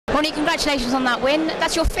Ronnie, congratulations on that win.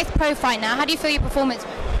 That's your 5th pro fight now. How do you feel your performance?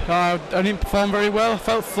 I didn't perform very well. I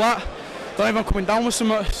felt flat. Not even coming down with so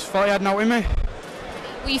much. Thought I had now with me.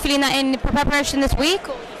 Were you feeling that in preparation this week?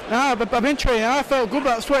 Or? No, I've been training. I felt good,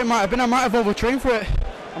 but that's what it might have been. I might have overtrained for it.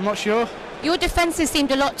 I'm not sure. Your defences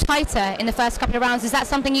seemed a lot tighter in the first couple of rounds. Is that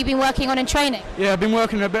something you've been working on in training? Yeah, I've been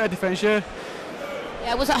working a bit of defence, yeah.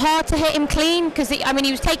 Yeah, was it hard to hit him clean? Because, he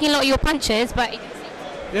was taking a lot of your punches, but...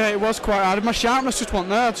 Yeah, it was quite hard. My sharpness just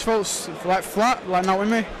wasn't there. I just felt like flat, like not with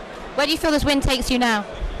me. Where do you feel this win takes you now?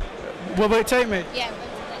 Where will it take me? Yeah.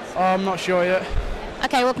 Oh, I'm not sure yet.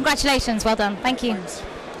 Okay, well, congratulations. Well done. Thank you. Thanks.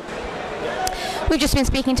 We've just been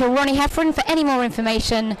speaking to Ronnie Heffron. For any more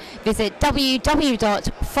information, visit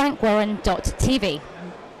www.frankwarren.tv.